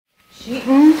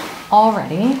Cheating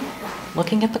already.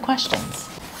 Looking at the questions.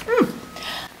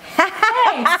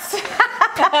 Thanks.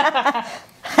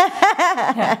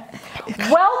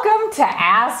 Welcome to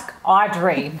Ask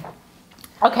Audrey.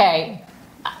 Okay,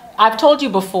 I've told you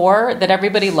before that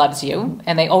everybody loves you,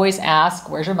 and they always ask,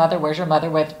 where's your mother, where's your mother,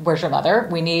 where's your mother?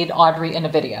 We need Audrey in a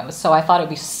video. So I thought it would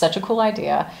be such a cool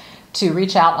idea to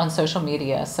reach out on social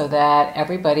media so that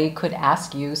everybody could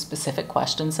ask you specific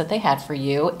questions that they had for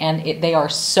you. And they are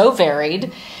so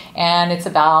varied, and it's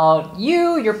about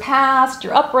you, your past,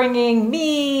 your upbringing,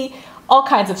 me, all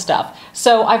kinds of stuff.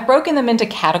 So I've broken them into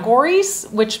categories,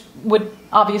 which would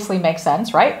obviously make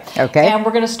sense, right? Okay. And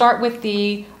we're going to start with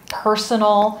the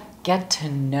personal get to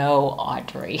know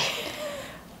Audrey.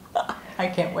 I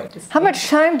can't wait to see. How much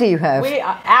time do you have?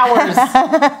 Hours.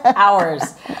 Hours.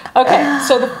 Okay,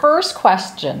 so the first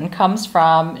question comes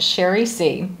from Sherry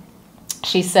C.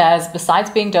 She says, besides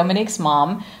being Dominique's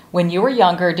mom, when you were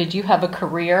younger, did you have a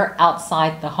career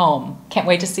outside the home? Can't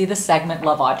wait to see this segment.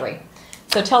 Love, Audrey.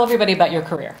 So tell everybody about your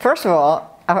career. First of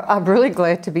all, I'm really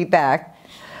glad to be back.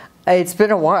 It's been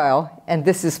a while, and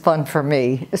this is fun for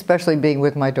me, especially being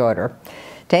with my daughter.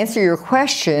 To answer your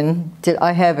question, did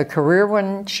I have a career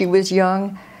when she was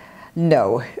young?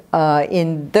 No.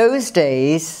 In those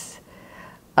days,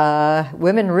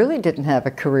 women really didn't have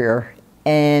a career,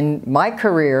 and my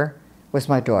career was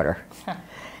my daughter.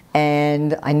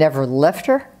 And I never left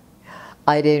her.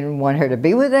 I didn't want her to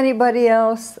be with anybody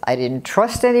else. I didn't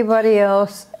trust anybody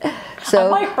else. So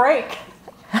I might break.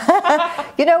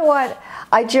 You know what?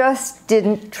 I just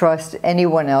didn't trust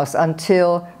anyone else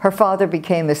until her father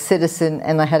became a citizen,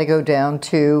 and I had to go down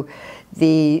to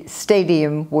the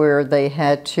stadium where they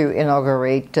had to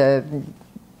inaugurate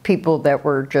people that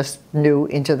were just new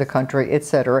into the country,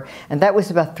 etc. And that was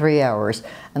about 3 hours.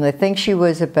 And I think she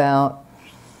was about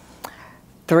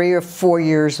 3 or 4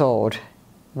 years old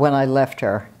when I left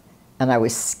her. And I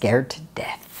was scared to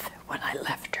death when I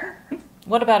left her.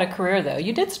 What about a career, though?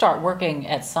 You did start working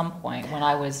at some point when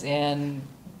I was in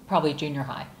probably junior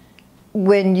high.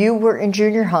 When you were in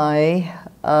junior high,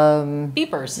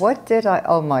 Beepers. What did I?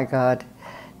 Oh my God,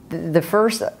 the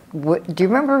first. Do you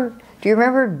remember? Do you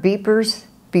remember beepers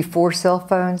before cell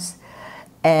phones?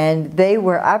 And they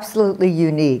were absolutely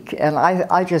unique, and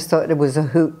I just thought it was a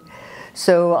hoot.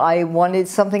 So I wanted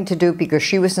something to do because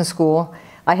she was in school.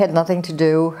 I had nothing to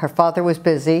do. Her father was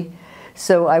busy.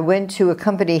 So I went to a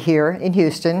company here in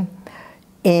Houston,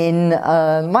 in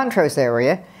Montrose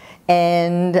area,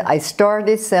 and I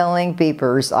started selling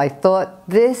beepers. I thought,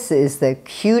 this is the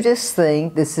cutest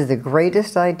thing. This is the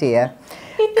greatest idea.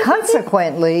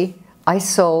 Consequently, I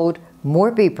sold more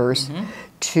beepers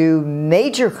to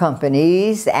major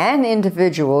companies and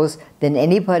individuals than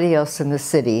anybody else in the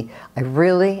city. I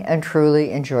really and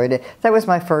truly enjoyed it. That was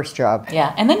my first job.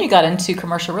 Yeah, and then you got into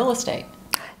commercial real estate.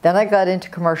 Then I got into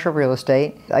commercial real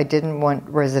estate. I didn't want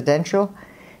residential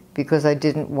because I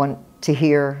didn't want to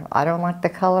hear, I don't like the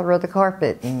color of the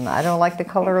carpet, and I don't like the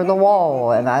color of the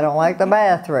wall, and I don't like the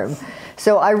bathroom.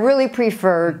 So I really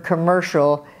preferred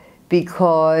commercial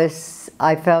because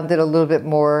I found it a little bit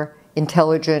more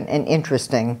intelligent and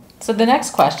interesting. So the next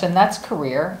question, that's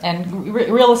career, and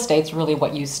real estate's really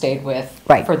what you stayed with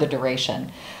for the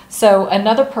duration. So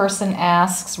another person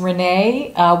asks,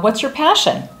 Renee, what's your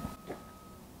passion?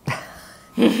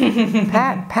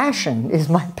 Passion is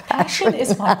my passion. Passion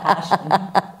is my passion.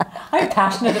 I'm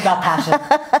passionate about passion.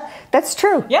 That's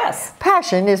true. Yes.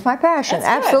 Passion is my passion.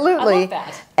 That's absolutely. good. I love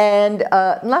that.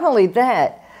 And not only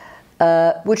that,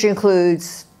 which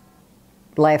includes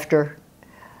laughter,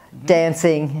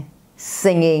 dancing,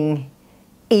 singing,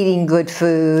 eating good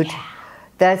food. Yeah.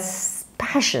 That's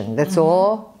passion. That's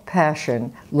all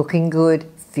passion. Looking good,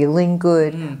 feeling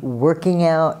good, working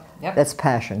out. Yep. That's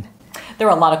passion. There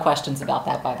are a lot of questions about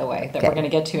that, by the way, that we're going to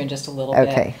get to in just a little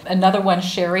bit. Another one,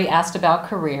 Sherry asked about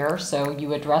career, so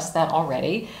you addressed that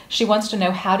already. She wants to know,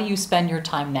 how do you spend your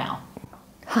time now?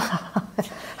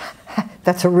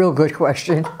 That's a real good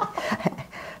question.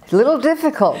 A little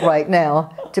difficult right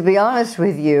now, to be honest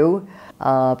with you.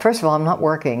 First of all, I'm not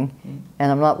working,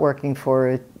 and I'm not working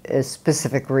for a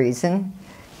specific reason,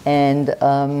 and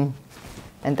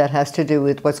that has to do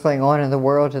with what's going on in the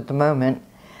world at the moment.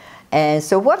 And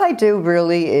so what I do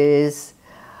really is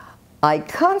I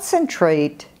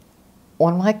concentrate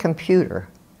on my computer.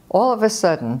 All of a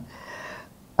sudden,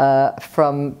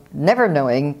 from never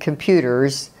knowing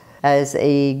computers as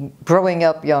a growing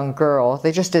up young girl,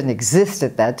 they just didn't exist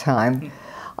at that time,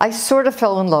 I sort of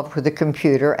fell in love with the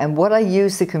computer, and what I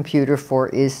use the computer for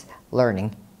is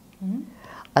learning.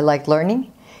 I like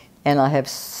learning, and I have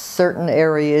certain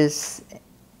areas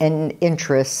and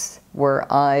interests where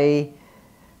I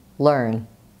learn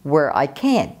where I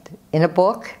can't, in a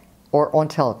book or on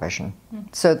television.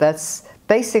 So that's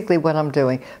basically what I'm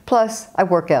doing. Plus, I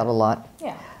work out a lot.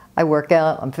 Yeah. I work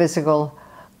out, I'm physical,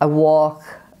 I walk.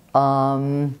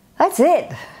 That's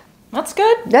it. That's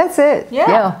good. That's it.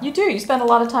 Yeah, you do. You spend a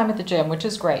lot of time at the gym, which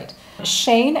is great.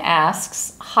 Shane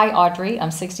asks, hi Audrey,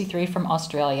 I'm 63 from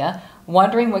Australia.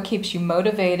 Wondering what keeps you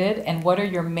motivated and what are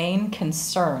your main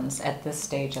concerns at this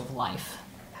stage of life?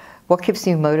 What keeps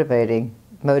you motivated?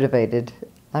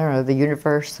 I don't know, the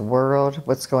universe, the world,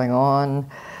 what's going on.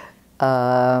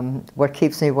 What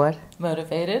keeps me what?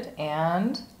 Motivated.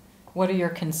 And what are your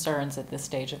concerns at this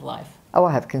stage of life? Oh,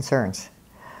 I have concerns.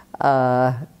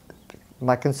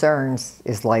 My concerns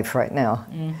is life right now.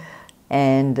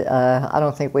 And I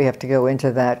don't think we have to go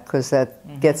into that because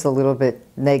that gets a little bit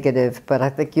negative, but I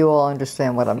think you all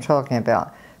understand what I'm talking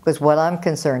about. Because what I'm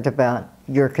concerned about,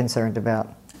 you're concerned about.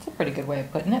 That's a pretty good way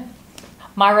of putting it.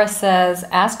 Myra says,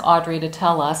 ask Audrey to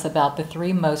tell us about the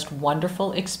 3 most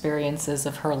wonderful experiences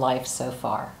of her life so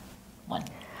far.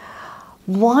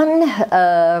 One,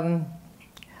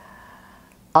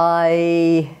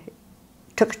 I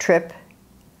took a trip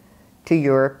to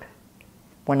Europe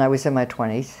when I was in my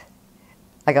 20s.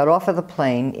 I got off of the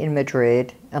plane in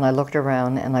Madrid and I looked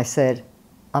around and I said,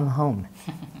 I'm home.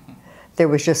 There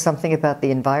was just something about the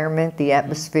environment, the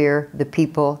atmosphere, the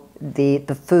people,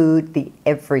 the food, the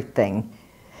everything.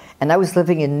 And I was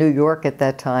living in New York at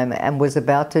that time and was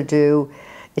about to do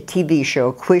a TV show,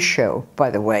 a quiz show,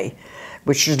 by the way,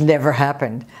 which has never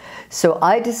happened. So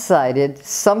I decided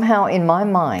somehow in my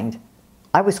mind,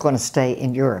 I was going to stay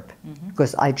in Europe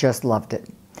because I just loved it.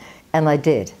 And I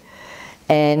did.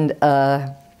 And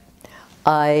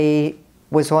I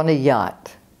was on a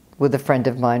yacht with a friend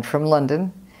of mine from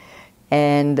London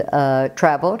and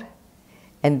traveled.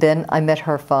 And then I met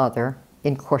her father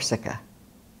in Corsica.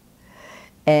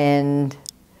 And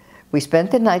we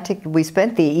spent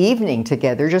the evening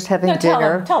together, just having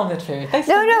dinner. Tell them the truth.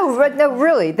 No,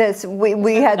 really.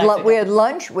 We had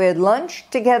lunch. We had lunch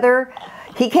together.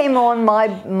 He came on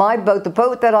my boat, the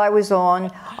boat that I was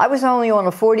on. I was only on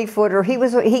a 40-footer.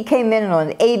 He came in on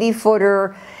an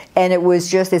 80-footer, and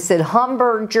it said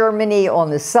Hamburg, Germany on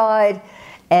the side.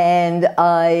 And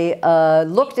I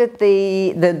looked at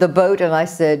the boat and I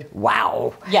said,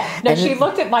 wow. Yeah, no, she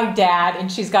looked at my dad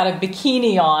and she's got a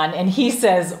bikini on and he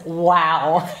says,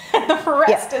 wow. The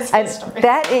rest is history.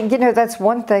 That's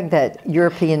one thing that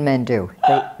European men do.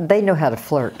 They know how to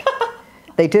flirt.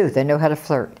 They do. They know how to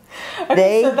flirt.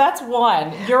 Okay, so that's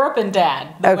one. Europe and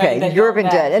Dad. Okay, Europe and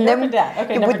Dad. And Europe and Dad.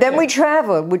 Okay, then we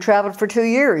traveled. We traveled for 2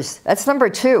 years. That's number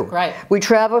 2. Right. We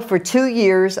traveled for 2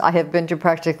 years. I have been to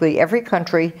practically every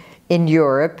country in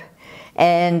Europe.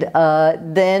 And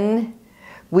then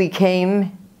we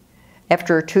came,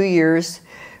 after 2 years,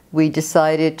 we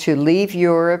decided to leave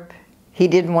Europe. He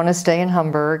didn't want to stay in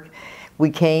Hamburg. We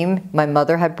came. My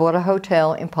mother had bought a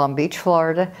hotel in Palm Beach,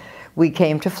 Florida. We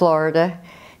came to Florida,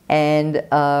 and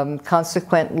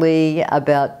consequently,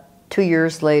 about 2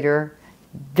 years later,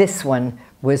 this one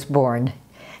was born.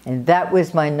 And that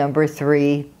was my number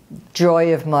 3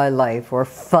 joy of my life, or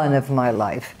fun of my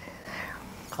life.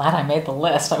 Glad I made the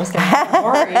list. I was getting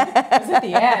worried. It was at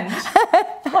the end.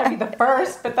 It might be the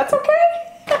first, but that's okay.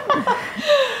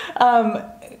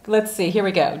 Let's see, here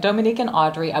we go. Dominique and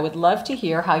Audrey, I would love to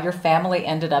hear how your family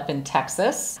ended up in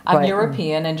Texas. I'm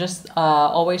European and just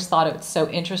always thought it was so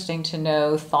interesting to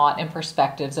know thought and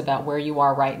perspectives about where you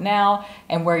are right now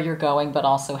and where you're going, but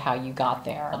also how you got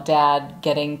there. Dad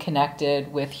getting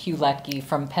connected with Hugh Letke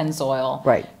from Pennzoil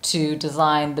to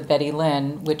design the Betty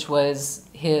Lynn, which was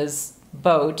his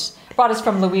boat, brought us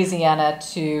from Louisiana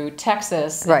to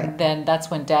Texas. And then that's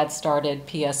when Dad started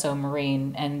PSO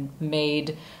Marine and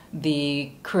made the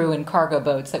crew and cargo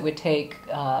boats that would take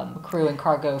crew and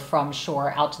cargo from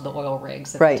shore out to the oil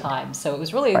rigs at the time. So it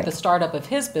was really the startup of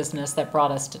his business that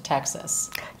brought us to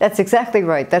Texas. That's exactly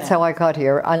right. That's how I got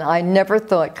here. And I never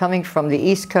thought, coming from the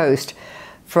East Coast,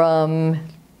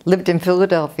 lived in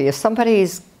Philadelphia, somebody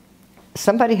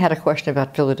had a question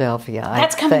about Philadelphia.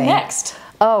 That's coming next.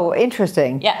 Oh,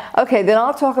 interesting. Yeah. Okay, then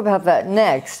I'll talk about that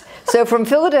next. So from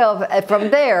Philadelphia, from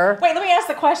there. Wait, let me ask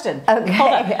the question. Okay.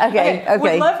 Hold on. Okay.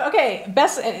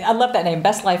 I love that name,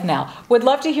 Best Life Now. Would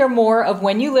love to hear more of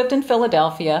when you lived in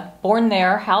Philadelphia, born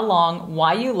there, how long,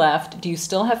 why you left, do you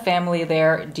still have family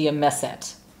there, do you miss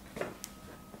it?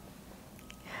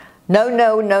 No,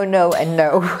 and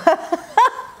no.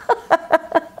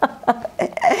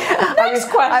 Next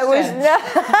question. I was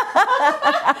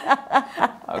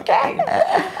okay.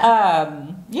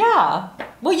 Yeah.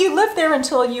 Well, you lived there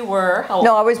until you were how old?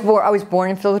 No, I was born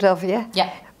in Philadelphia.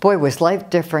 Yeah. Boy, was life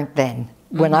different then.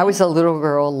 When I was a little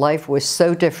girl, life was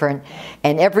so different.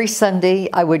 And every Sunday,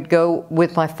 I would go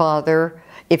with my father.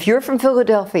 If you're from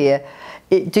Philadelphia,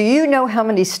 do you know how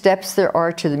many steps there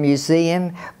are to the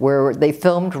museum where they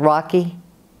filmed Rocky?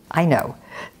 I know.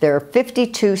 There are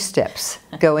 52 steps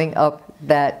going up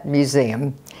that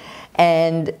museum.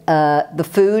 And the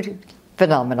food,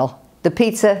 phenomenal. The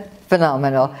pizza,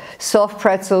 phenomenal. Soft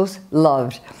pretzels,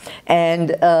 loved.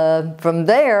 And from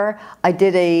there, I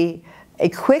did a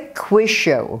quick quiz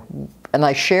show, and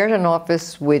I shared an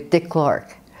office with Dick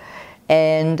Clark.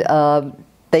 And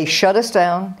they shut us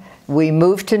down. We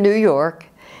moved to New York,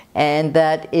 and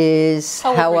that is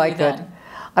how I got. Then?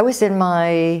 I was in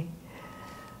my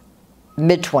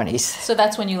mid-20s. So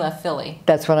that's when you left Philly.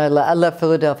 That's when I left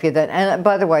Philadelphia then. And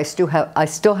by the way, I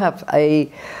still have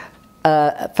a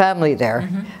family there,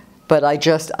 but I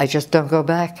just don't go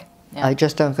back. Yeah. I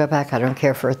just don't go back. I don't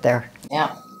care for it there.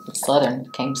 Yeah, Southern.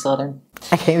 Came Southern.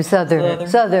 I came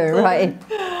Southern, right.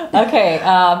 Okay,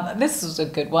 this is a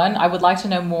good one. I would like to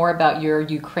know more about your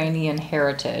Ukrainian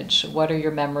heritage. What are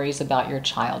your memories about your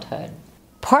childhood?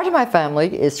 Part of my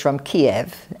family is from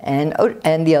Kiev, and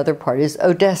the other part is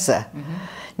Odessa.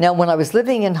 Now, when I was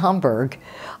living in Hamburg,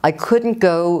 I couldn't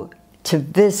go to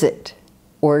visit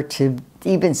or to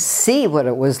even see what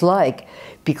it was like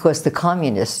because the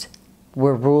communists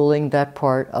were ruling that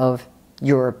part of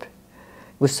Europe.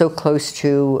 Was so close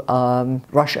to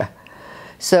Russia.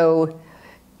 So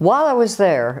while I was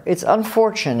there, it's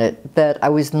unfortunate that I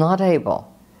was not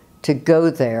able to go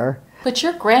there. But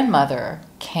your grandmother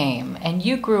came, and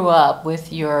you grew up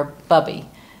with your bubby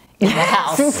in the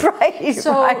house. Right.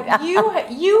 So right.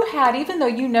 you had, even though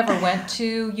you never went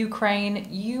to Ukraine,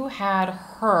 you had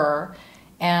her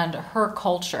and her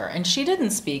culture. And she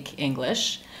didn't speak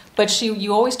English, but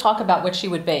you always talk about what she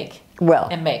would bake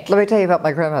and make. Let me tell you about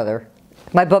my grandmother.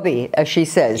 My bubby, as she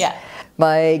says. Yeah.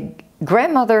 My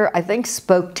grandmother, I think,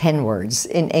 spoke 10 words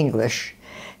in English.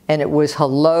 And it was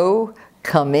hello,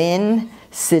 come in,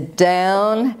 sit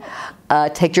down,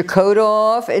 take your coat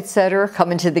off, etc.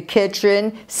 Come into the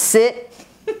kitchen, sit,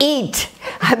 eat.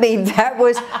 I mean, that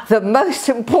was the most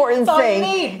important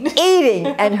thing. Eating.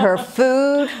 And her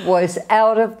food was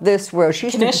out of this world. She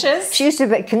used to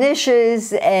bake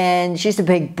knishes, and she used to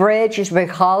bake bread. She used to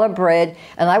bake challah bread.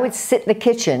 And I would sit in the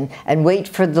kitchen and wait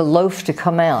for the loaf to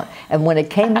come out. And when it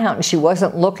came out and she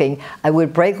wasn't looking, I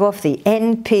would break off the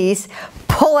end piece,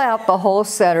 pull out the whole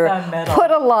center,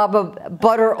 put a lob of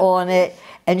butter on it,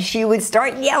 and she would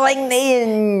start yelling me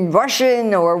in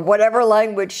Russian or whatever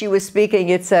language she was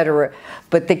speaking, etc.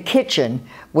 But the kitchen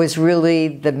was really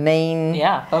the main.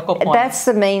 Yeah, focal point. That's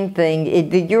the main thing.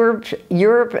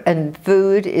 Europe and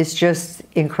food is just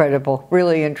incredible,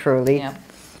 really and truly. Yeah.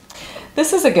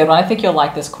 This is a good one. I think you'll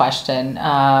like this question.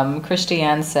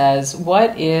 Christiane says,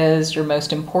 "What is your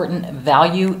most important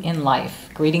value in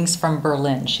life?" Greetings from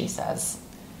Berlin, she says.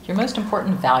 Your most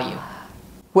important value.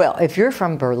 Well, if you're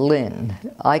from Berlin,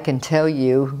 I can tell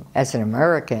you as an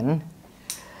American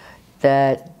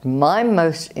that my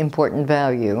most important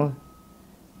value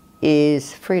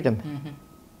is freedom.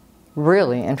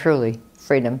 Really and truly,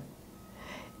 freedom,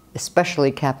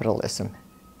 especially capitalism.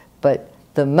 But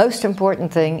the most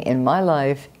important thing in my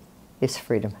life is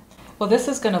freedom. Well, this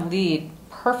is going to lead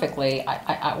perfectly.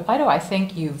 Why do I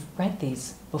think you've read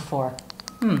these before?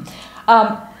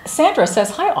 Sandra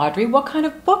says, "Hi, Audrey. What kind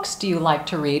of books do you like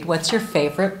to read? What's your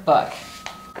favorite book?"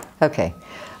 Okay.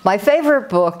 My favorite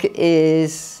book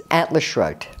is Atlas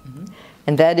Shrugged.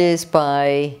 And that is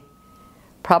by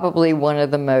probably one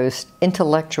of the most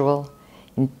intellectual,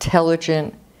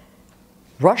 intelligent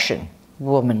Russian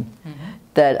woman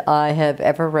that I have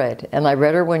ever read. And I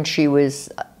read her when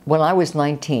I was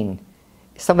 19.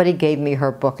 Somebody gave me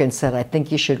her book and said, "I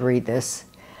think you should read this."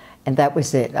 And that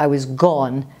was it. I was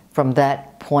gone from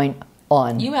that point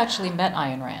on. You actually met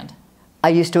Ayn Rand. I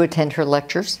used to attend her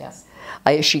lectures. Yes.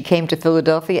 She came to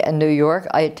Philadelphia and New York.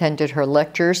 I attended her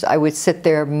lectures. I would sit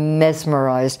there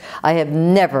mesmerized. I have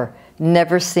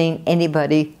never seen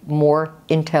anybody more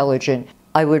intelligent.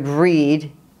 I would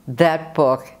read that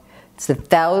book. It's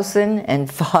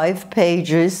 1,005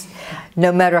 pages.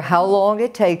 No matter how long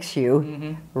it takes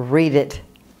you, read it.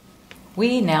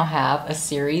 We now have a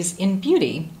series in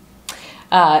beauty.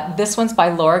 This one's by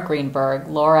Laura Greenberg.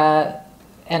 Laura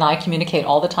and I communicate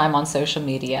all the time on social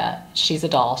media. She's a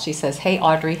doll. She says, "Hey,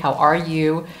 Audrey, how are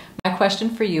you? My question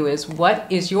for you is, what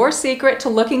is your secret to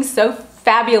looking so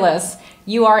fabulous?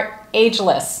 You are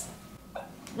ageless."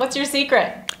 What's your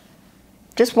secret?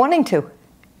 Just wanting to.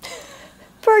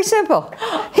 Very simple.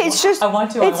 It's just. I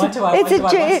want to. It's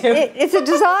a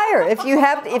desire.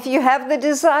 If you have the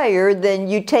desire, then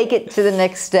you take it to the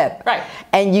next step. Right.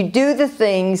 And you do the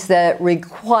things that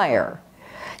require,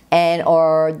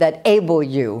 or that able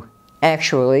you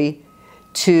actually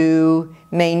to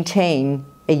maintain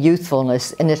a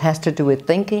youthfulness, and it has to do with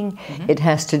thinking. It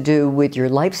has to do with your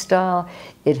lifestyle.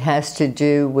 It has to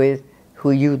do with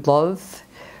who you love,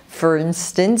 for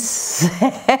instance.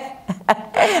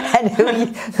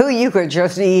 And who you could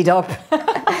just eat up,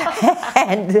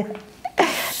 and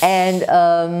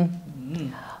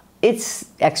it's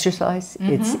exercise,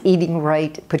 it's eating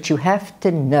right, but you have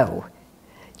to know.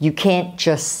 You can't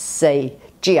just say,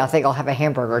 "Gee, I think I'll have a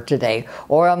hamburger today,"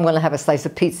 or "I'm going to have a slice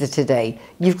of pizza today."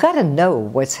 You've got to know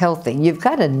what's healthy. You've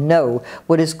got to know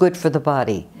what is good for the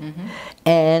body,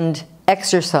 and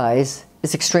exercise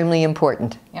is extremely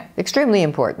important. Yep. Extremely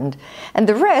important. And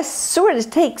the rest sort of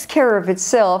takes care of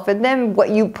itself, and then what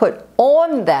you put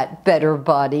on that better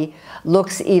body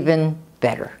looks even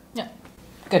better. Yeah,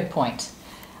 good point.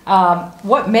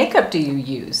 What makeup do you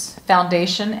use?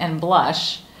 Foundation and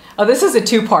blush. Oh, this is a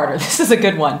two-parter. This is a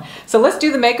good one. So let's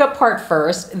do the makeup part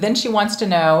first. Then she wants to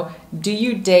know, do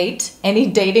you date? Any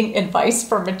dating advice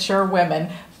for mature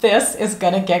women? This is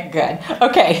going to get good.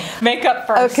 Okay, makeup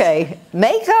first. Okay,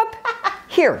 makeup?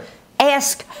 Here,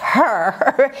 ask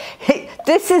her.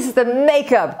 This is the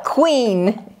makeup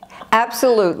queen.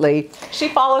 Absolutely. She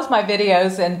follows my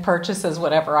videos and purchases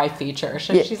whatever I feature.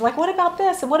 She's like, what about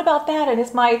this and what about that? And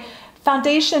is my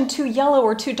foundation too yellow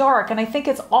or too dark? And I think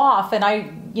it's off. And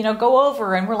I, go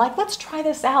over and we're like, let's try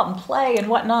this out and play and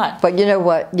whatnot. But you know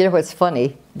what? You know what's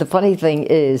funny? The funny thing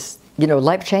is,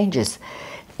 life changes.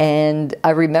 And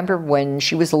I remember when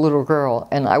she was a little girl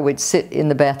and I would sit in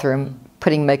the bathroom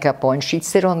putting makeup on, she'd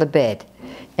sit on the bed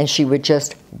and she would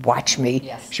just watch me.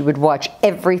 Yes. She would watch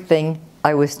everything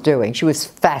I was doing. She was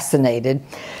fascinated.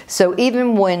 So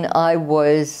even when I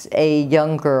was a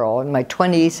young girl in my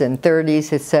 20s and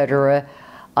 30s, etc.,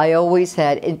 I always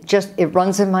had, it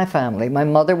runs in my family. My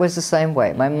mother was the same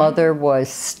way. My mother was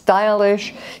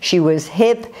stylish, she was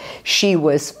hip, she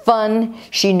was fun,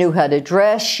 she knew how to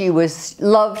dress, she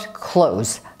loved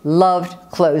clothes.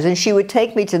 And she would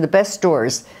take me to the best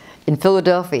stores in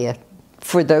Philadelphia,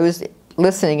 for those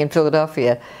listening in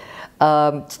Philadelphia,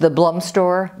 to the Blum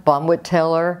store, Bonwit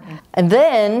Taylor. And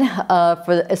then,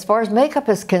 as far as makeup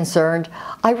is concerned,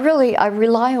 I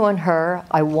rely on her,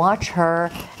 I watch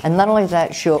her, and not only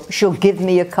that, she'll give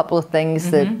me a couple of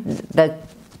things that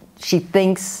she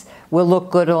thinks will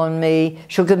look good on me.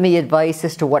 She'll give me advice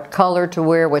as to what color to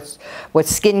wear, what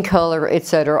skin color,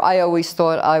 etc. I always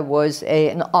thought I was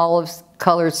an olive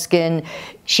colored skin.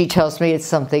 She tells me it's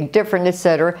something different,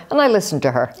 etc. And I listen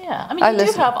to her. Yeah, I mean, you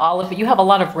do have olive, but you have a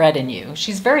lot of red in you.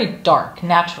 She's very dark,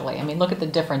 naturally. I mean, look at the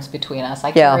difference between us.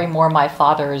 I carry more my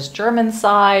father's German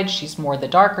side. She's more the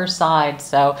darker side.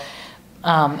 So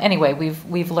anyway,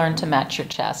 we've learned to match your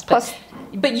chest.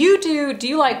 But you do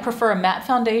you prefer a matte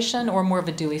foundation or more of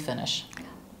a dewy finish?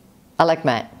 I like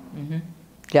matte.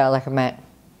 Yeah, I like a matte.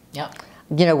 Yep.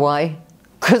 You know why?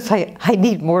 Because I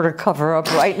need more to cover up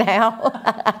right now.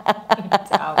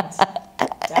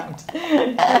 Don't.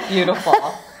 Beautiful.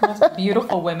 Most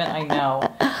beautiful women I know.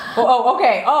 Oh,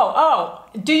 okay. Oh.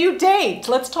 Do you date?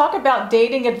 Let's talk about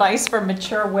dating advice for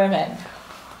mature women.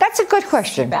 That's a good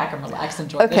question. Sit back and relax.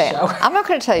 Enjoy the show. I'm not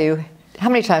going to tell you how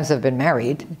many times I've been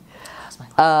married.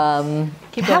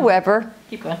 However,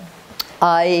 keep going.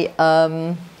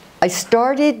 I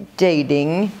started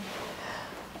dating.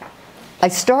 I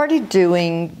started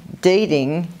doing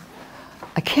dating,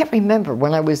 I can't remember,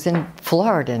 when I was in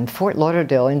Florida, in Fort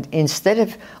Lauderdale, and instead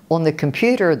of on the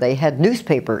computer, they had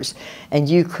newspapers, and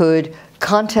you could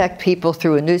contact people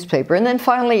through a newspaper. And then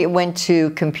finally it went to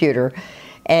computer.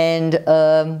 And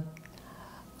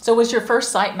so was your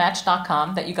first site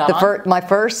Match.com that you got on? My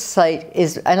first site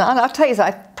is, and I'll tell you, I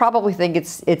probably think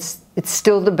it's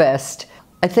still the best.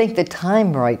 I think the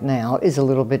time right now is a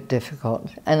little bit difficult,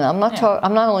 and I'm not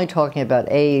only talking about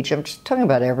age. I'm just talking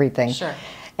about everything. Sure.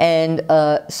 And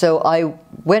so I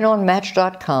went on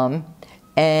Match.com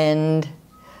and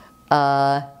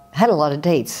had a lot of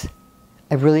dates.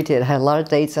 I really did. I had a lot of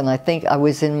dates, and I think I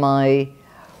was in my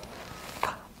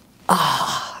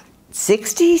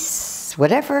 60s,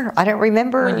 whatever. I don't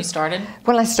remember. When you started?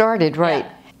 When I started, right.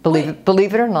 Yeah.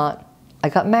 Believe it or not, I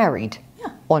got married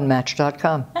on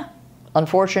Match.com. Yeah.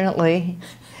 Unfortunately,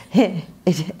 it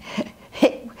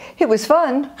was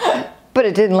fun, but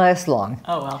it didn't last long.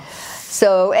 Oh, well.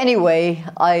 So anyway,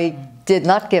 I did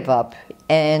not give up,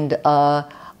 and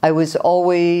I was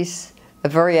always a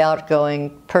very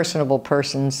outgoing, personable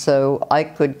person, so I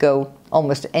could go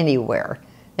almost anywhere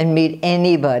and meet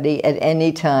anybody at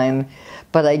any time,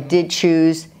 but I did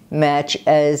choose Match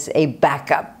as a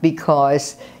backup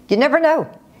because you never know.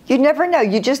 You never know.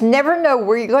 You just never know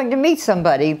where you're going to meet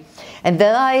somebody. And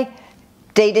then I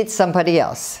dated somebody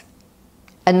else,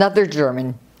 another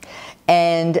German,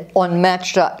 and on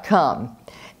Match.com,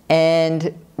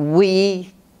 and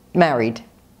we married,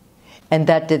 and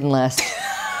that didn't last.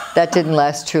 That didn't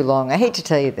last too long. I hate to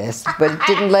tell you this, but it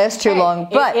didn't last too long.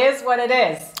 But it is what it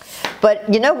is.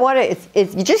 But you know what?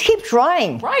 You just keep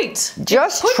trying. Right.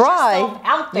 Just put try. Yourself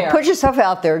out there. You put yourself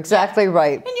out there. Exactly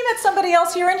right. And you met somebody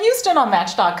else here in Houston on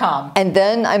Match.com. And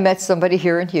then I met somebody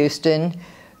here in Houston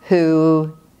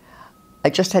who I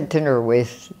just had dinner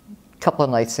with a couple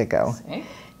of nights ago. See?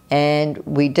 And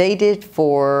we dated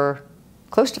for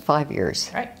close to 5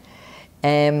 years. Right.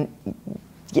 And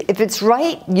if it's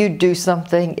right, you do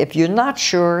something. If you're not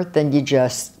sure, then you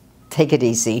just take it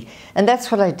easy. And that's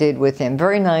what I did with him.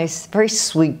 Very nice, very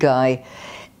sweet guy.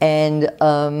 And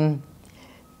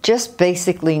just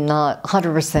basically not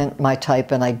 100% my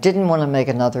type. And I didn't want to make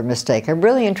another mistake. I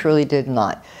really and truly did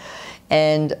not.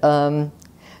 And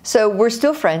so we're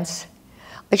still friends.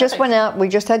 I just went out, we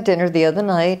just had dinner the other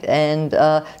night, and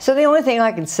so the only thing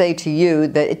I can say to you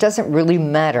that it doesn't really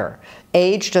matter.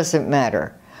 Age doesn't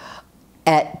matter.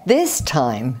 At this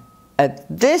time, at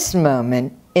this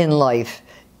moment in life,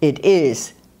 it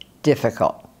is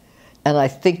difficult. And I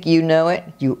think you know it,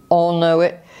 you all know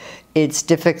it. It's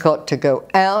difficult to go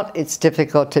out, it's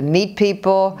difficult to meet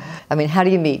people. I mean, how do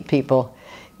you meet people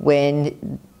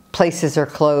when places are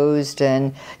closed?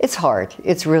 And it's hard,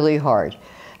 it's really hard.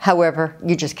 However,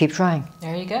 you just keep trying.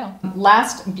 There you go.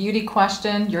 Last beauty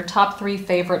question, your top 3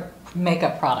 favorite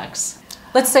makeup products.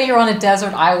 Let's say you're on a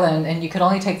desert island and you could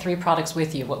only take 3 products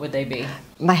with you. What would they be?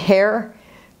 My hair,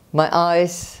 my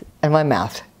eyes, and my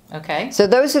mouth. Okay. So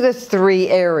those are the 3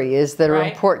 areas that are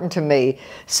important to me.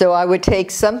 So I would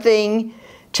take something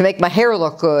to make my hair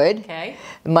look good. Okay.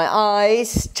 My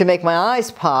eyes, to make my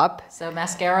eyes pop. So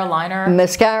mascara, liner.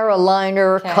 Mascara,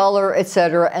 liner, color,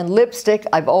 etc. And lipstick,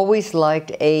 I've always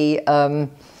liked a, God,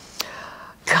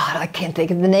 I can't think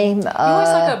of the name. You always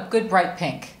like a good bright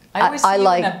pink. I always see you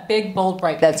in a big, bold,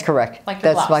 bright pink. That's correct. Like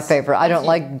your that's my favorite. I don't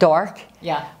like dark.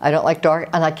 Yeah. I don't like dark,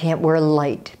 and I can't wear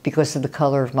light because of the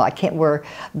color of my. I can't wear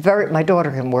my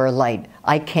daughter can wear light.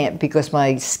 I can't because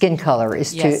my skin color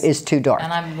is too dark.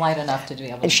 And I'm light enough to be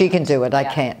able to. And she can do it. I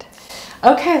can't.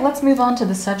 Okay, let's move on to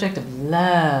the subject of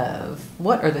love.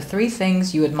 What are the 3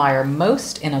 things you admire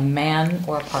most in a man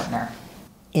or a partner?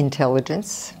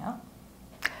 Intelligence. Yeah.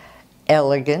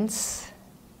 Elegance.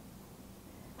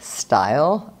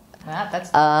 Style. That's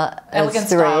elegance,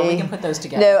 style. We can put those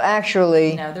together. No,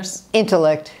 actually, there's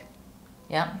intellect.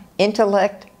 Yeah.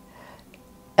 Intellect,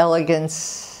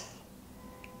 elegance,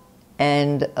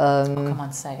 and come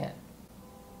on, say it.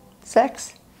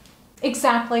 Sex.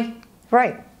 Exactly.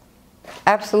 Right.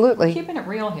 Absolutely. Keeping it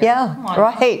real here. Yeah. Come on.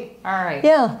 Right. All right.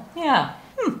 Yeah. Yeah.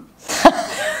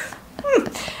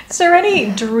 Is there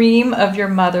any dream of your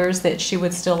mother's that she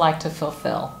would still like to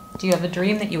fulfill? Do you have a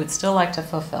dream that you would still like to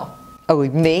fulfill? Oh,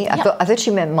 me? Yeah. I thought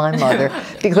she meant my mother,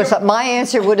 because my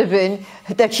answer would have been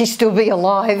that she still be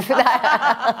alive.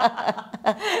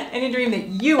 Any dream that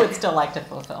you would still like to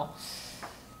fulfill?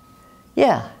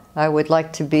 Yeah, I would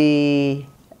like to be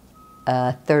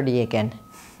 30 again.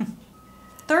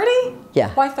 30?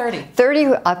 Yeah. Why 30?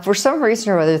 30, for some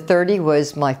reason or other, 30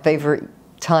 was my favorite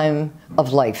time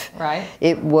of life. Right.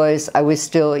 I was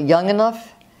still young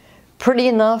enough, pretty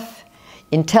enough,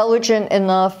 intelligent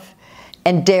enough,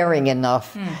 and daring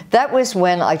enough. That was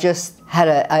when I just had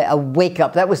a wake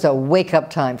up. That was a wake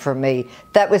up time for me.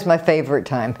 That was my favorite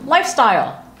time.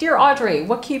 Lifestyle. Dear Audrey,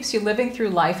 what keeps you living through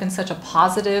life in such a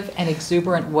positive and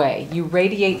exuberant way? You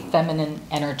radiate feminine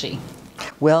energy.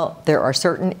 Well, there are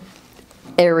certain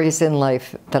areas in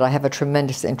life that I have a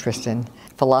tremendous interest in.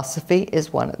 Philosophy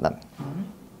is one of them.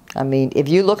 I mean, if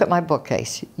you look at my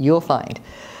bookcase, you'll find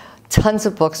tons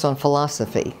of books on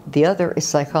philosophy. The other is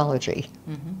psychology.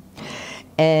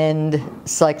 And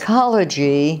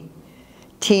psychology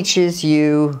teaches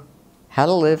you how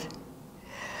to live,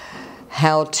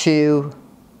 how to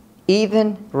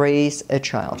even raise a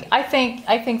child. I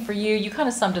think for you, you kind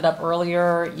of summed it up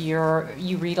earlier.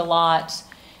 You read a lot,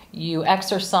 you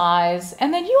exercise,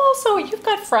 and then you've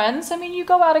got friends. I mean, you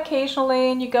go out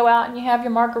occasionally, and you go out and you have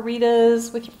your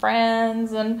margaritas with your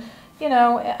friends, and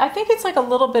I think it's like a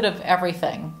little bit of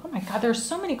everything. Oh my God, there's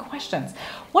so many questions.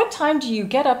 What time do you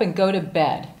get up and go to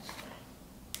bed?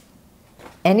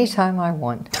 Anytime I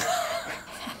want.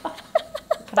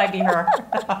 Could I be her?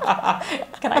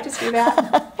 Can I just do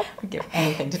that? I'd give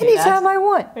anything to do that. Anytime I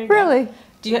want, really.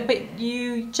 But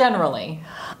you generally?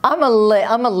 I'm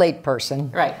a late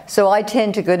person. Right. So I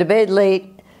tend to go to bed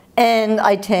late, and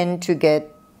I tend to get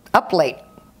up late.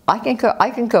 I can go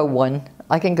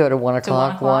to 1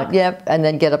 o'clock. 1? Yep, and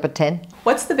then get up at 10.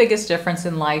 What's the biggest difference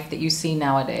in life that you see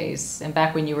nowadays, and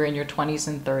back when you were in your 20s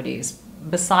and 30s?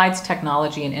 Besides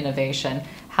technology and innovation,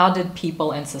 how did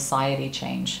people and society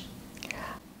change?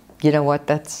 You know what?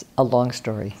 That's a long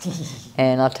story.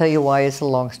 And I'll tell you why it's a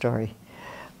long story.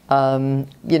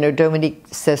 Dominique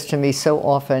says to me so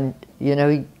often,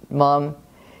 Mom,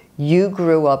 you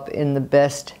grew up in the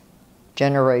best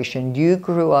generation. You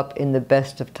grew up in the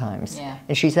best of times. Yeah.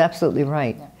 And she's absolutely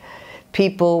right. Yeah.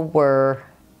 People were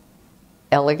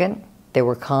elegant. They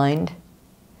were kind.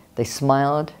 They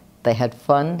smiled. They had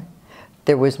fun.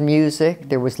 There was music.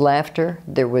 There was laughter.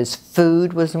 There was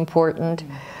food was important.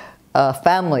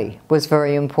 Family was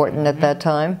very important at that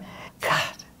time.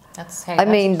 God.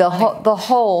 The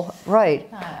whole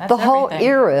everything.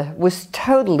 era was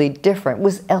totally different.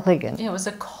 Was elegant. Yeah, it was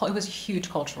a huge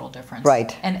cultural difference.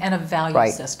 Right. And a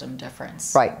value system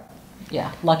difference. Right.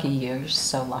 Yeah, lucky you. You're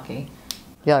so lucky.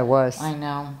 Yeah, I was. I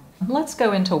know. Let's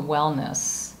go into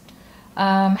wellness.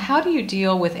 How do you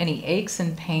deal with any aches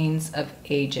and pains of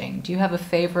aging? Do you have a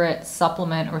favorite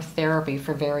supplement or therapy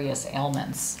for various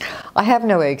ailments? I have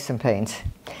no aches and pains.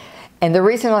 And the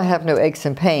reason I have no aches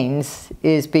and pains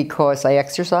is because I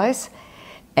exercise.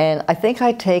 And I think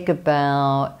I take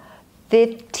about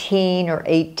 15 or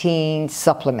 18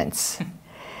 supplements.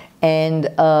 And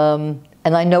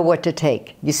I know what to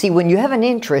take. You see, when you have an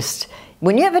interest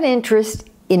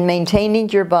in maintaining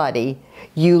your body,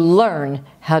 you learn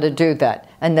how to do that.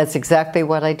 And that's exactly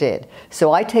what I did.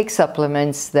 So I take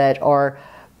supplements that are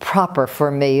proper for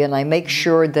me, and I make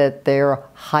sure that they're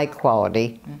high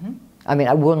quality.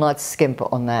 I will not skimp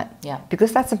on that. Yeah.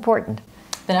 Because that's important.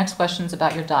 The next question is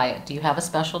about your diet. Do you have a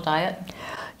special diet?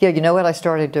 Yeah, you know what I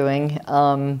started doing?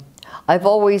 I've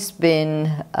always been,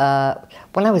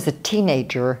 when I was a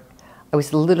teenager, I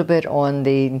was a little bit on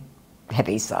the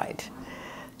heavy side.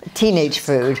 Teenage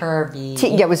food.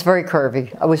 Curvy. Yeah, it was very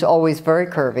curvy. I was always very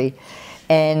curvy.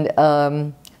 And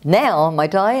now, my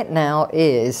diet now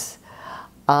is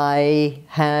I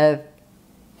have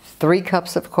 3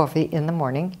 cups of coffee in the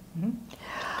morning.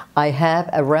 I have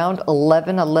around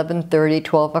 11:30,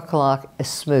 12 o'clock a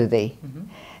smoothie.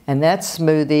 And that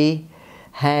smoothie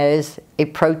has a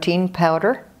protein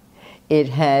powder. It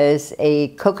has a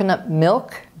coconut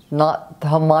milk, not the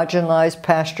homogenized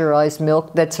pasteurized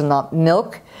milk. That's not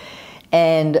milk.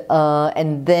 And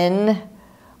then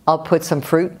I'll put some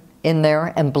fruit in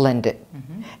there and blend it.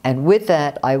 And with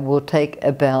that, I will take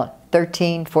about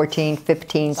 13, 14,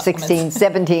 15, 16,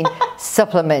 17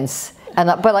 supplements.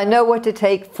 But I know what to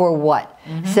take for what.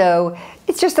 So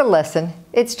it's just a lesson.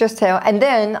 It's just how. And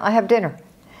then I have dinner.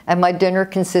 And my dinner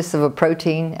consists of a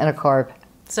protein and a carb.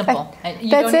 Simple. And you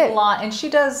That's don't eat it. a lot. And she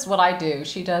does what I do.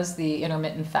 She does the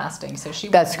intermittent fasting. So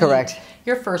That's correct.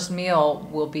 Your first meal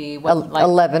will be what, like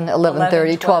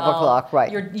 11:30, 12 o'clock,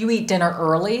 right. You eat dinner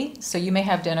early, so you may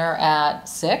have dinner at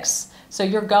 6. So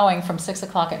you're going from 6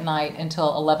 o'clock at night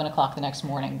until 11 o'clock the next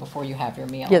morning before you have your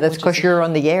meal. Yeah, that's because you're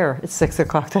on the air at 6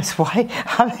 o'clock. That's why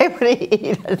I'm able to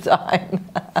eat at time.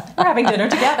 We're having dinner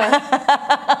together.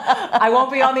 I won't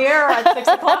be on the air at 6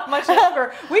 o'clock much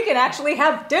longer. We can actually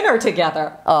have dinner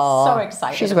together. Oh, so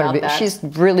excited about that. She's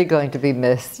really going to be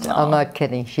missed. Aww. I'm not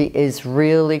kidding. She is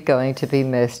really going to be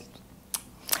missed.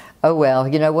 Oh, well,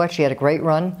 you know what? She had a great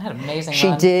run. Had an amazing She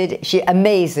run. did.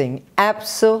 Amazing.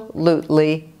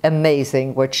 Absolutely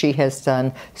amazing what she has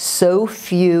done. So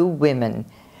few women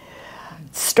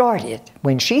started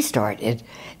when she started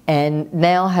and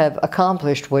now have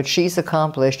accomplished what she's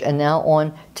accomplished and now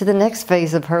on to the next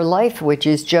phase of her life, which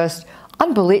is just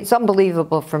it's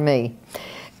unbelievable for me.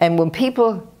 And when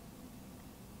people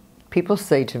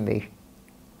say to me,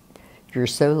 "You're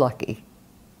so lucky,"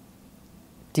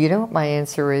 do you know what my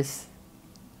answer is?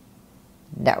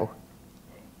 No.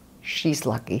 She's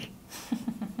lucky.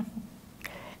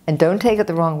 And don't take it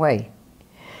the wrong way.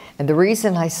 And the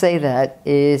reason I say that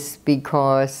is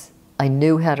because I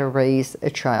knew how to raise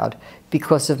a child.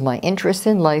 Because of my interest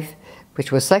in life,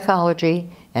 which was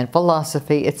psychology and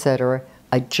philosophy, etc.,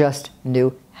 I just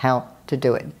knew how to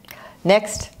do it.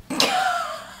 Next.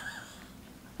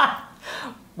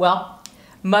 Well,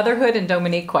 motherhood and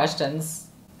Dominique questions.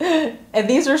 And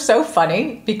these are so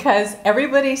funny because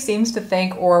everybody seems to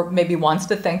think, or maybe wants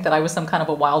to think, that I was some kind of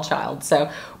a wild child.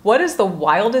 So what is the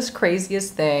wildest,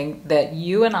 craziest thing that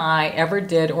you and I ever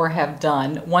did or have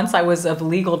done once I was of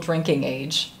legal drinking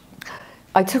age?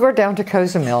 I took her down to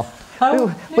Cozumel.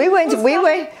 Oh, we went to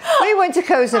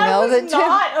Cozumel. I was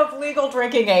not of legal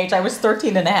drinking age. I was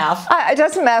 13 and a half. It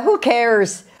doesn't matter. Who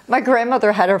cares? My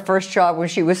grandmother had her first job when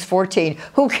she was 14.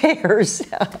 Who cares?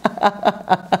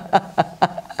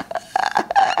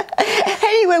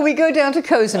 Anyway, we go down to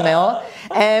Cozumel,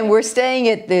 and we're staying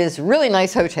at this really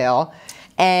nice hotel,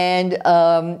 and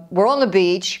we're on the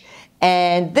beach,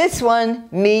 and this one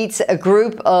meets a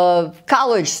group of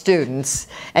college students,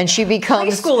 and she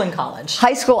becomes... High school and college.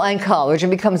 High school and college, and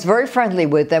becomes very friendly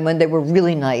with them, and they were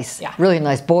really nice. Yeah. Really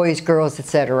nice, boys, girls,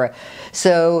 etc.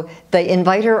 So they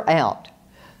invite her out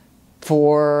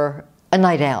for a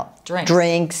night out.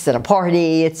 Drinks and a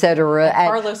party, etc.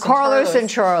 At Carlos and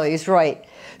Charlie's, right.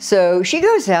 So she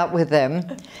goes out with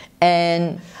them,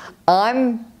 and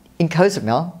I'm in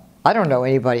Cozumel. I don't know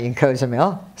anybody in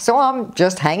Cozumel, so I'm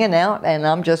just hanging out, and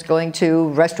I'm just going to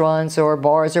restaurants or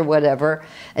bars or whatever.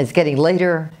 And it's getting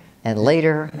later and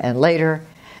later and later,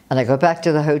 and I go back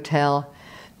to the hotel,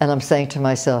 and I'm saying to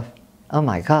myself, oh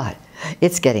my God,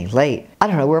 it's getting late. I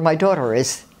don't know where my daughter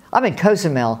is. I'm in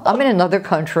Cozumel. I'm in another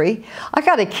country. I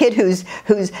got a kid who's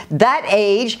that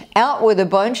age, out with a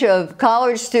bunch of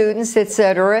college students,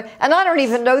 etc., and I don't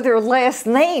even know their last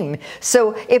name.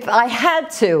 So if I had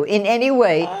to, in any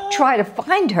way, try to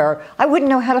find her, I wouldn't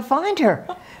know how to find her.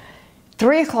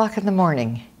 3 o'clock in the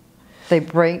morning,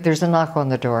 there's a knock on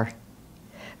the door.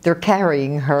 They're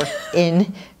carrying her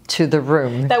in to the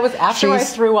room. That was after I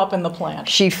threw up in the plant.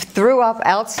 She threw up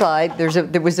outside.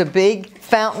 There was a big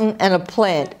fountain and a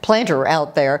planter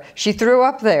out there. She threw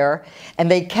up there,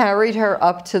 and they carried her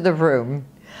up to the room.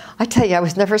 I tell you, I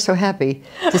was never so happy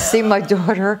to see my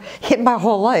daughter in my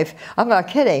whole life. I'm not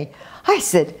kidding. I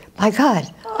said, my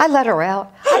God, I let her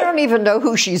out. I don't even know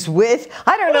who she's with.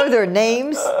 I don't know their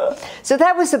names. So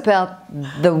that was about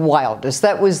the wildest.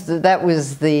 That was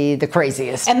the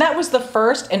craziest. And that was the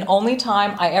first and only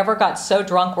time I ever got so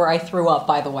drunk where I threw up,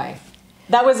 by the way.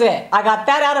 That was it. I got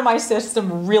that out of my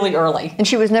system really early. And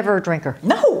she was never a drinker.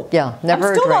 No. Yeah, never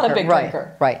I'm a still drinker. not a big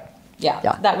drinker. Right. Yeah.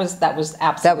 That was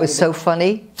absolutely. That was so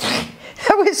funny.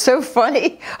 That was so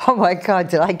funny. Oh my God,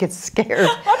 did I get scared?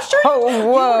 I'm sure you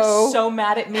were so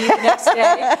mad at me the next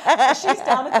day. She's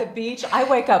down at the beach. I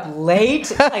wake up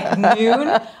late, like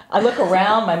noon. I look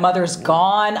around. My mother's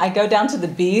gone. I go down to the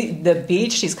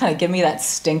beach. She's kind of giving me that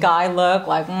stink eye look,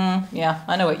 like, yeah,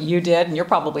 I know what you did, and you're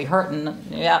probably hurting.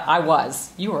 Yeah, I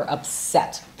was. You were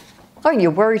upset. Oh, you're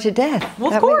worried to death.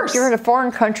 Well, of course. You're in a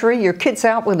foreign country. Your kid's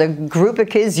out with a group of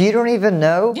kids you don't even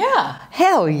know. Yeah.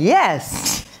 Hell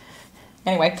yes.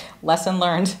 Anyway, lesson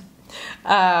learned.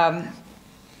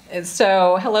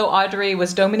 So, hello, Audrey.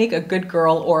 Was Dominique a good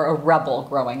girl or a rebel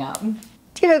growing up? Do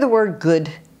you know the word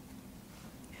good?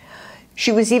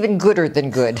 She was even gooder than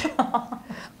good.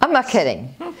 I'm not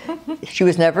kidding. She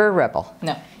was never a rebel.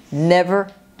 No.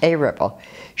 Never a rebel.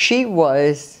 She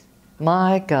was,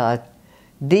 my God,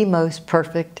 the most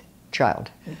perfect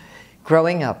child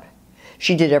growing up.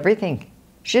 She did everything.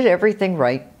 She did everything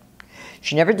right.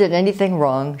 She never did anything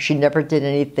wrong. She never did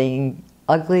anything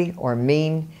ugly or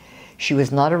mean. She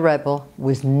was not a rebel,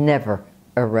 was never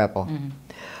a rebel. Mm-hmm.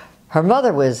 Her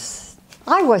mother was,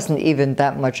 I wasn't even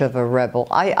that much of a rebel.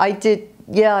 I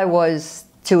was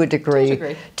to a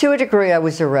degree. To a degree I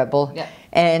was a rebel. Yeah.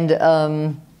 And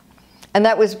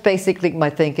that was basically my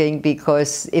thinking,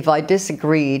 because if I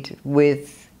disagreed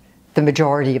with the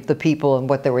majority of the people and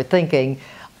what they were thinking,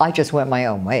 I just went my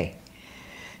own way.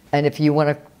 And if you want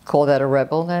to call that a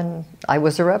rebel, then I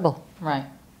was a rebel. Right.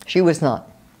 She was not.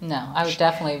 No, I would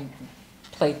definitely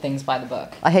play things by the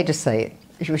book. I hate to say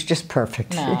it. She was just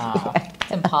perfect. No,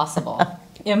 it's impossible.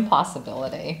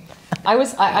 Impossibility.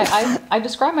 I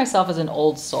describe myself as an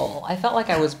old soul. I felt like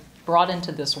I was brought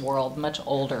into this world much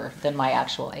older than my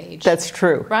actual age. That's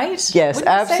true. Right? Yes, Wouldn't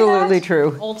you absolutely say that?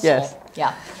 true. Old soul. Yes.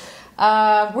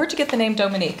 Yeah. Where'd you get the name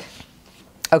Dominique?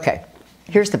 Okay.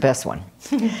 Here's the best one.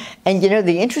 And you know,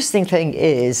 the interesting thing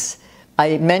is,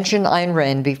 I mentioned Ayn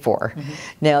Rand before. Mm-hmm.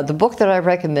 Now, the book that I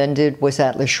recommended was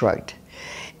Atlas Shrugged.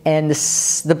 And the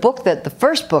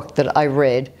first book that I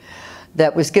read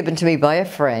that was given to me by a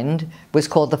friend was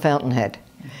called The Fountainhead.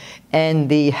 Mm-hmm. And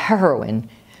the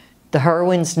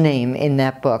heroine's name in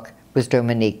that book was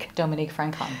Dominique. Dominique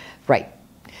Franklin. Right.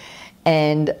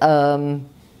 And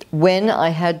when I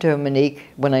had Dominique,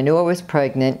 when I knew I was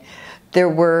pregnant, there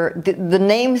were, the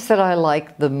names that I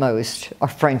like the most are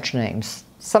French names.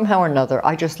 Somehow or another,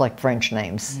 I just like French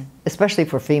names, especially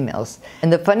for females.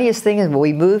 And the funniest thing is, when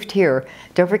we moved here,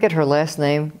 don't forget her last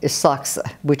name is Sachse,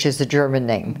 which is a German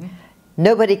name. Mm-hmm.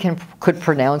 Nobody could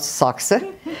pronounce Sachse.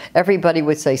 Everybody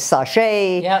would say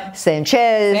Sachet, yep.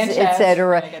 Sanchez,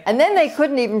 etc. And then they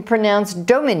couldn't even pronounce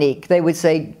Dominique. They would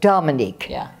say Dominique.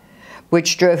 Yeah.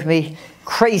 Which drove me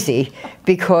crazy,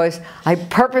 because I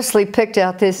purposely picked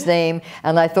out this name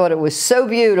and I thought it was so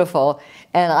beautiful,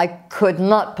 And I could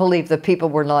not believe that people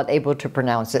were not able to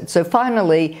pronounce it. So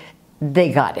finally,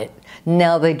 they got it.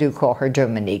 Now they do call her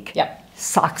Dominique. Yep.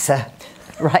 Sachse,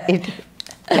 right?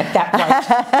 Get that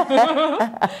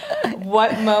right.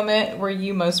 What moment were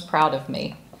you most proud of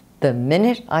me? The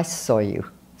minute I saw you.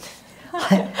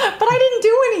 But I didn't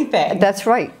do anything. That's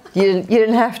right. You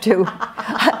didn't have to.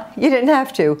 You didn't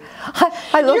have to.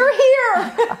 You're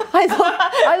here.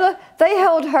 They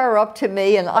held her up to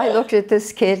me, and I looked at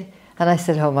this kid, and I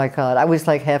said, oh my God. I was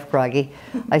like half groggy.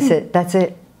 I said, that's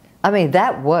it. I mean,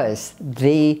 that was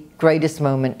the greatest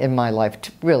moment in my life.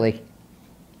 Really.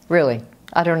 Really.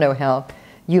 I don't know how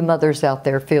you mothers out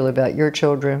there feel about your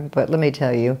children, but let me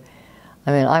tell you,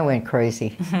 I mean, I went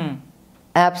crazy.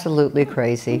 Absolutely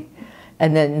crazy.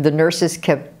 And then the nurses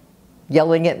kept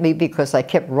yelling at me because I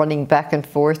kept running back and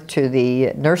forth to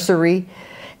the nursery.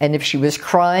 And if she was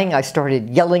crying, I started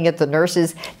yelling at the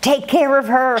nurses, take care of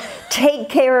her, take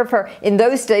care of her. In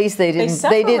those days, they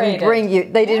didn't bring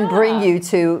you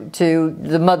to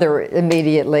the mother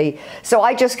immediately. So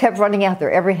I just kept running out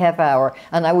there every half hour.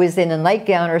 And I was in a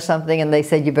nightgown or something, and they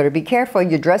said, you better be careful,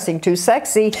 you're dressing too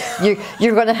sexy.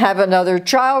 You're going to have another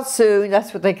child soon.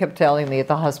 That's what they kept telling me at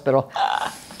the hospital.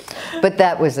 But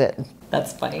that was it.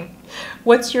 That's funny.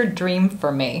 What's your dream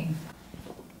for me?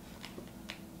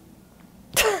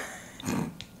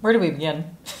 Where do we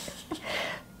begin?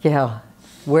 Yeah,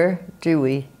 where do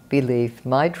we believe?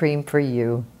 My dream for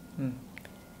you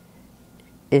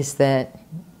is that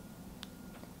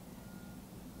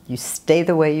you stay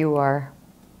the way you are.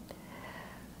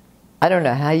 I don't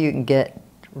know how you can get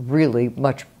really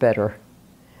much better.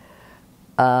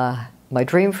 My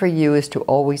dream for you is to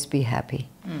always be happy.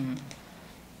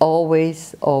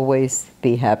 Always, always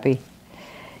be happy.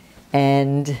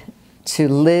 And to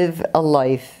live a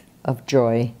life of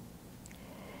joy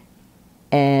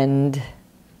and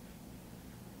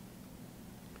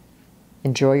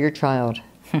enjoy your child.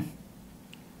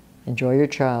 Enjoy your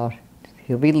child.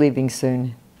 He'll be leaving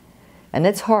soon. And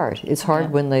it's hard. It's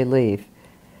hard when they leave.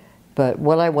 But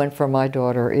what I want for my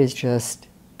daughter is just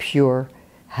pure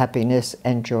happiness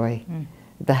and joy.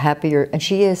 The happier, and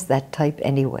she is that type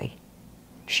anyway.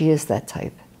 She is that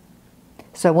type.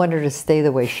 So I want her to stay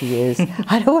the way she is.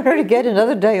 I don't want her to get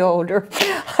another day older.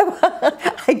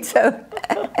 I don't.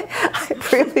 I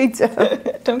really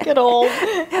don't. Don't get old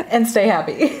and stay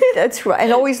happy. That's right.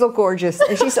 And always look gorgeous.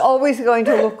 And she's always going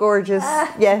to look gorgeous.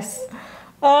 Yes.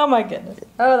 Oh my goodness.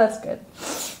 Oh, that's good.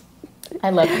 I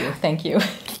love you. Thank you.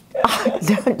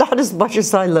 Not as much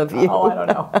as I love you. Oh, I don't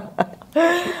know.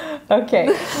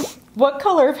 Okay. What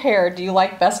color of hair do you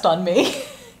like best on me?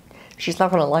 She's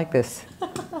not going to like this.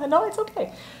 No, it's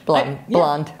okay. Blonde.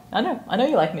 Blonde. I know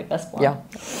you like me best blonde.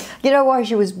 Yeah. You know why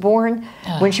she was born?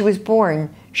 When she was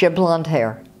born, she had blonde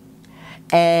hair.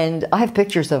 And I have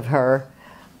pictures of her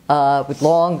with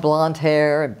long blonde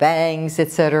hair and bangs,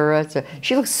 etc. So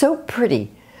she looks so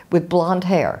pretty with blonde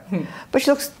hair. But she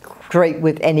looks great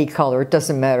with any color. It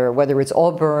doesn't matter whether it's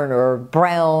auburn or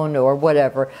brown or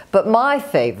whatever. But my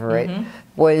favorite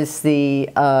was the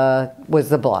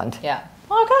blonde. Yeah.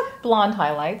 Well, I've got blonde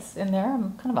highlights in there.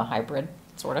 I'm kind of a hybrid,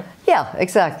 sort of. Yeah,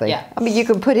 exactly. Yeah. I mean, you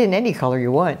can put in any color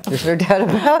you want. There's no doubt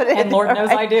about it. And Lord knows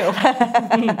I do.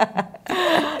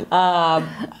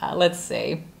 Let's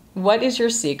see. What is your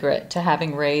secret to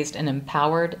having raised an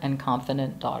empowered and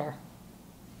confident daughter?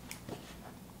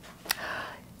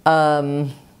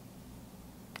 The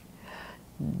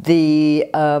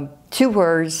two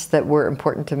words that were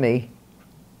important to me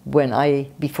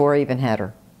before I even had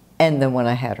her, and then when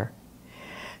I had her.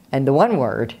 And the one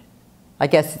word, I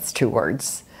guess it's two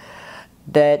words,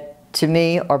 that to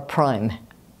me are prime.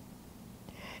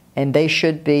 And they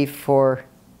should be for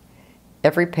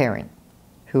every parent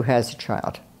who has a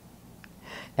child.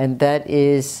 And that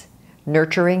is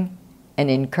nurturing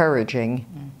and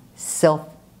encouraging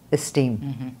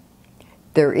self-esteem.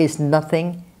 There is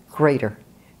nothing greater.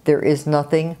 There is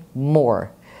nothing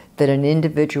more that an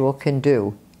individual can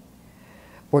do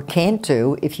or can't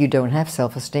do if you don't have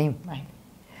self-esteem. Right.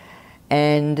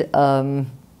 And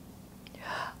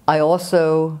I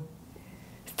also,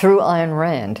 through Ayn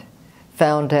Rand,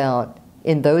 found out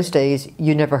in those days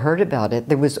you never heard about it.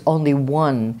 There was only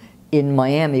one in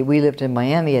Miami. We lived in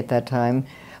Miami at that time,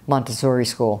 Montessori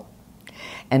school.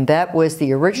 And that was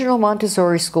the original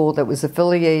Montessori school that was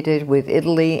affiliated with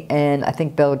Italy and I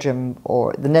think Belgium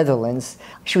or the Netherlands.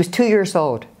 She was 2 years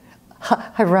old.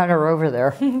 I ran her over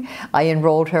there. I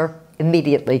enrolled her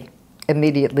immediately. And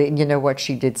you know what?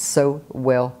 She did so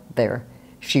well there.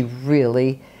 She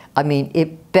really, I mean,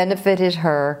 it benefited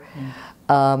her.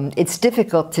 It's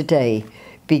difficult today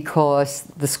because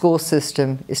the school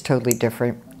system is totally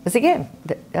different. Because again,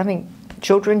 I mean,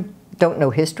 Children don't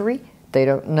know history. They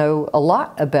don't know a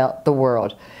lot about the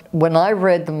world. When I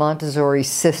read the Montessori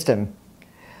system,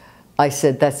 I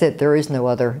said, that's it. There is no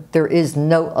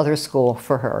other school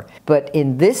for her. But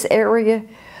in this area,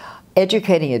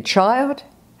 educating a child,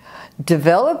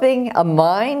 developing a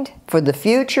mind for the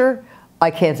future,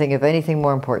 I can't think of anything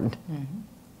more important.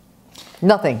 Mm-hmm.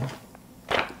 Nothing.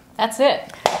 That's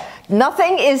it.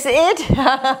 Nothing is it?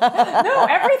 No,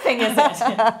 everything is it.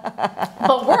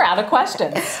 But we're out of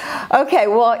questions. Okay,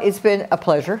 well, it's been a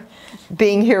pleasure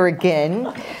being here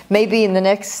again. Maybe in the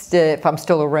next, if I'm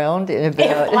still around. If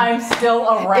I'm still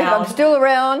around. If I'm still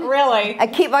around. Really? I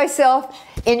keep myself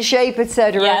in shape,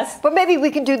 etc. Yes. But maybe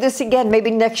we can do this again, maybe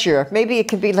next year. Maybe it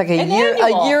could be like a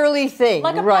yearly thing.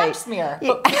 Like a pap smear.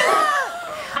 Yeah.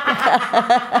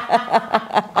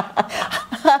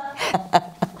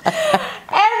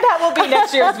 And that will be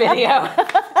next year's video.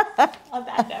 On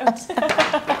that note.